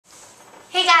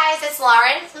guys, it's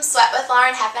Lauren from Sweat with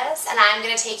Lauren Hepes, and I'm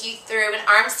going to take you through an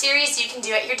arm series you can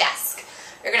do at your desk.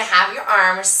 You're going to have your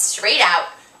arms straight out,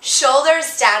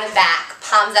 shoulders down and back,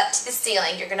 palms up to the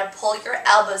ceiling. You're going to pull your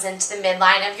elbows into the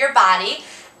midline of your body,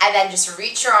 and then just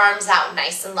reach your arms out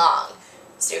nice and long.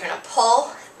 So you're going to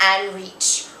pull and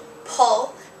reach,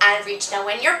 pull and reach. Now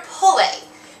when you're pulling,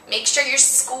 make sure you're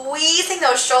squeezing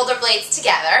those shoulder blades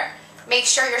together. Make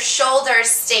sure your shoulders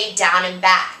stay down and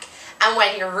back. And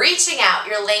when you're reaching out,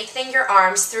 you're lengthening your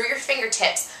arms through your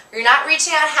fingertips. You're not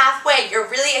reaching out halfway, you're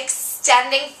really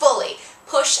extending fully.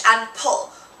 Push and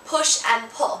pull, push and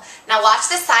pull. Now watch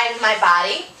the side of my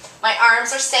body. My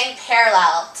arms are staying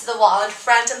parallel to the wall in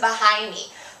front and behind me.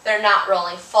 They're not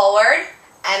rolling forward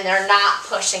and they're not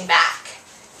pushing back.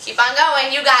 Keep on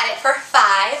going, you got it for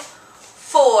 5,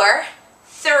 4,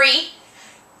 3,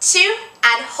 2,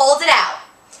 and hold it out.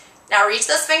 Now reach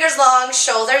those fingers long,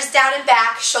 shoulders down and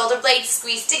back, shoulder blades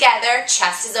squeezed together,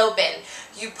 chest is open.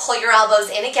 You pull your elbows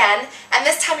in again, and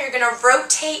this time you're going to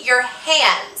rotate your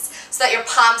hands so that your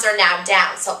palms are now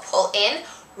down. So pull in,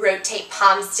 rotate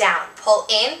palms down, pull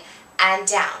in and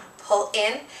down, pull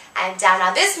in and down.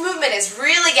 Now this movement is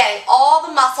really getting all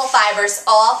the muscle fibers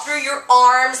all through your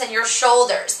arms and your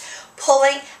shoulders.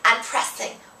 Pulling and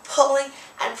pressing, pulling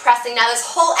and pressing. Now this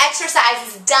whole exercise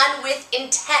is done with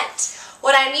intent.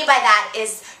 What I mean by that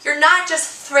is you're not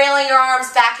just thrailing your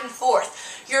arms back and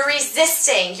forth. You're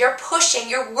resisting, you're pushing,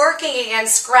 you're working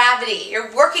against gravity.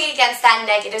 You're working against that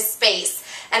negative space,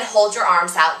 and hold your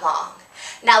arms out long.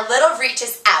 Now little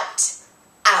reaches out,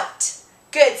 out.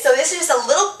 Good, so this is just a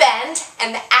little bend,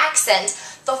 and the accent,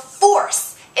 the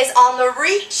force is on the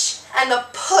reach and the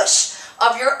push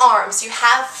of your arms. You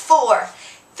have 4,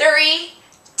 3,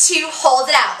 2, hold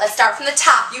it out. Let's start from the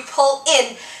top. You pull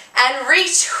in and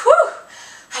reach. Whew.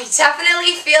 I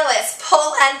definitely feel this.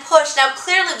 Pull and push. Now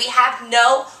clearly we have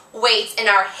no weights in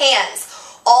our hands.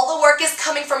 All the work is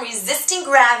coming from resisting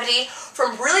gravity,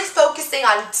 from really focusing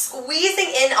on squeezing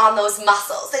in on those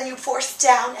muscles. And you force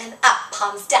down and up,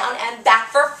 palms down and back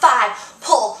for 5.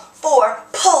 Pull, 4,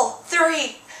 pull,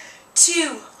 3, 2,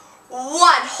 1.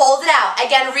 Hold it out.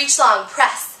 Again, reach long.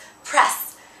 Press,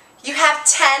 press. You have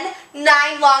 10, 9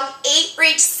 long, 8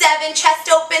 reach, 7,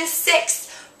 chest open,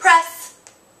 6, press,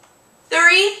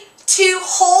 3, 2,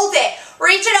 hold it.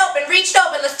 Reach it open, reach it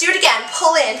open. Let's do it again.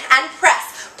 Pull in and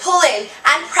press. Pull in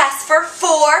and press for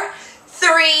 4,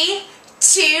 3,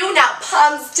 2. Now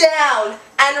palms down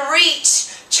and reach.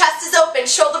 Chest is open,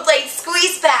 shoulder blades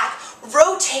squeeze back.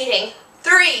 Rotating.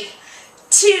 3,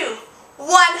 2, 1.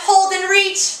 Hold and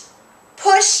reach.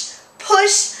 Push,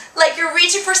 push, like you're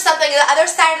reaching for something on the other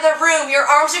side of the room. Your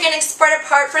arms are getting spread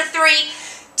apart for 3,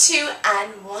 2,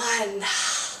 and 1.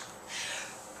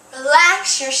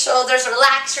 Relax your shoulders,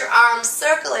 relax your arms,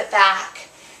 circle it back.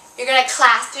 You're going to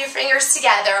clasp your fingers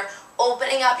together,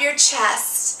 opening up your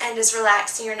chest and just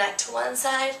relaxing your neck to one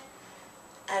side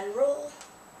and roll.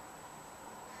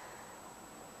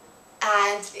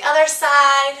 And to the other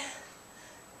side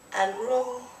and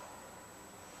roll.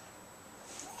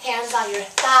 Hands on your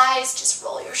thighs, just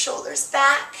roll your shoulders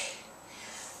back.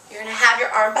 You're going to have your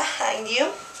arm behind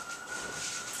you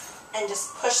and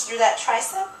just push through that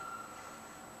tricep.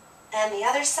 And the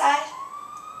other side.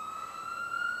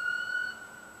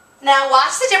 Now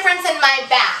watch the difference in my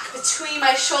back between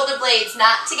my shoulder blades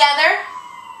not together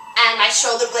and my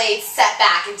shoulder blades set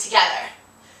back and together.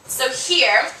 So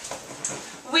here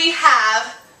we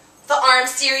have the arm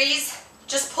series,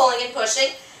 just pulling and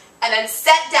pushing, and then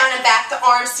set down and back the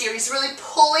arm series, really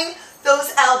pulling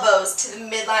those elbows to the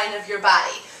midline of your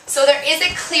body. So there is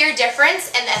a clear difference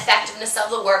in the effectiveness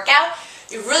of the workout.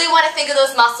 You really want to think of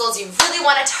those muscles. You really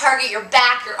want to target your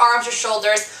back, your arms, your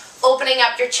shoulders, opening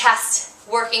up your chest,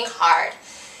 working hard.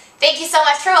 Thank you so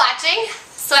much for watching.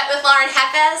 Sweat with Lauren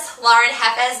Hepes,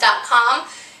 laurenhepes.com.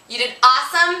 You did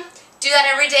awesome. Do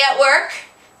that every day at work.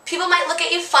 People might look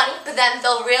at you funny, but then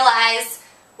they'll realize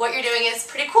what you're doing is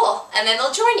pretty cool, and then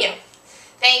they'll join you.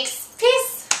 Thanks.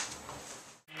 Peace.